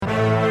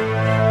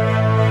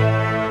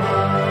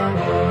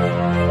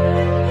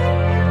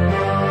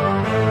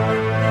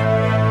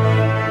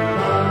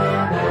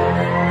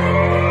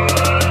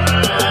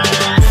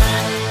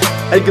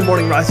right, good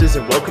morning, risers,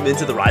 and welcome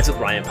into the Rise with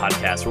Ryan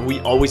podcast, where we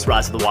always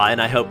rise to the why, and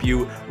I help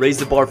you raise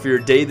the bar for your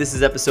day. This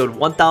is episode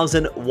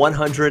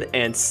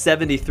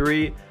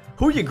 1173.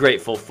 Who are you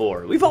grateful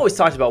for? We've always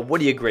talked about what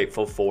are you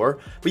grateful for,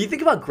 but you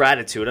think about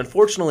gratitude.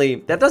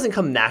 Unfortunately, that doesn't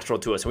come natural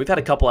to us, and we've had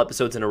a couple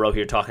episodes in a row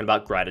here talking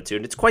about gratitude,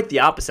 and it's quite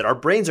the opposite. Our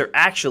brains are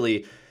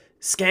actually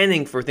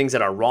scanning for things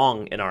that are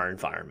wrong in our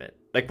environment.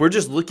 Like, we're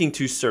just looking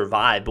to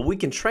survive, but we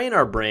can train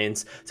our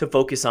brains to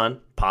focus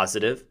on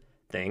positive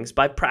things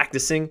by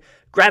practicing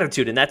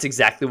gratitude. And that's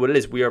exactly what it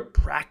is. We are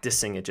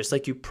practicing it, just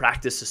like you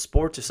practice a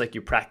sport, just like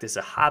you practice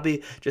a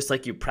hobby, just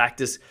like you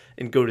practice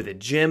and go to the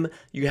gym.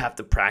 You have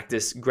to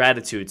practice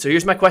gratitude. So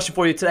here's my question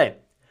for you today.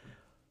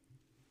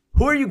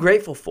 Who are you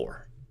grateful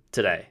for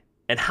today?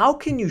 And how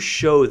can you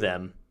show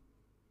them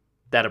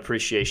that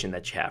appreciation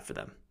that you have for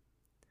them?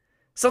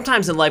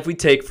 Sometimes in life, we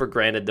take for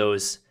granted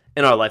those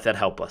in our life that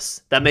help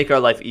us, that make our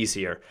life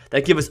easier,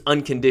 that give us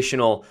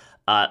unconditional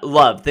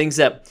love, things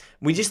that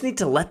we just need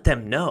to let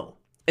them know.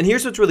 And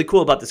here's what's really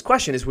cool about this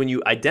question is when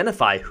you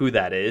identify who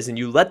that is and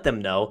you let them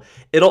know,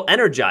 it'll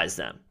energize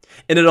them.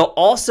 And it'll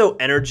also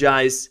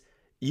energize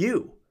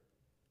you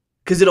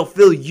because it'll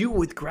fill you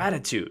with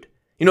gratitude.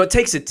 You know, it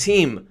takes a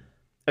team,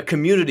 a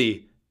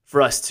community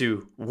for us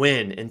to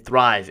win and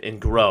thrive and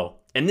grow.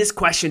 And this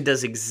question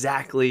does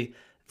exactly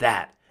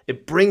that.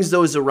 It brings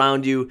those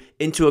around you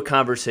into a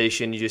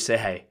conversation. You just say,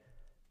 hey,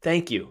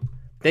 thank you.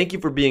 Thank you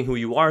for being who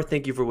you are.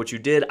 Thank you for what you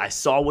did. I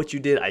saw what you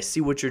did. I see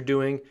what you're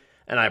doing,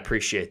 and I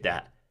appreciate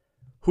that.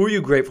 Who are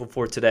you grateful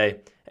for today,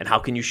 and how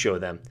can you show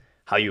them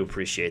how you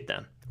appreciate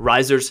them?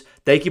 Risers,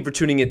 thank you for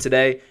tuning in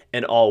today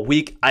and all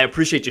week. I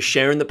appreciate you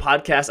sharing the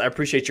podcast. I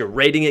appreciate you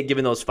rating it,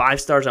 giving those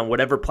 5 stars on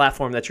whatever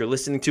platform that you're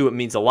listening to. It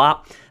means a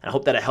lot, and I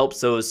hope that it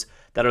helps those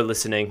that are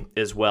listening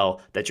as well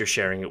that you're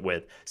sharing it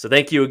with. So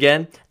thank you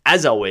again.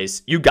 As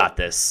always, you got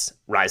this.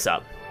 Rise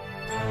up.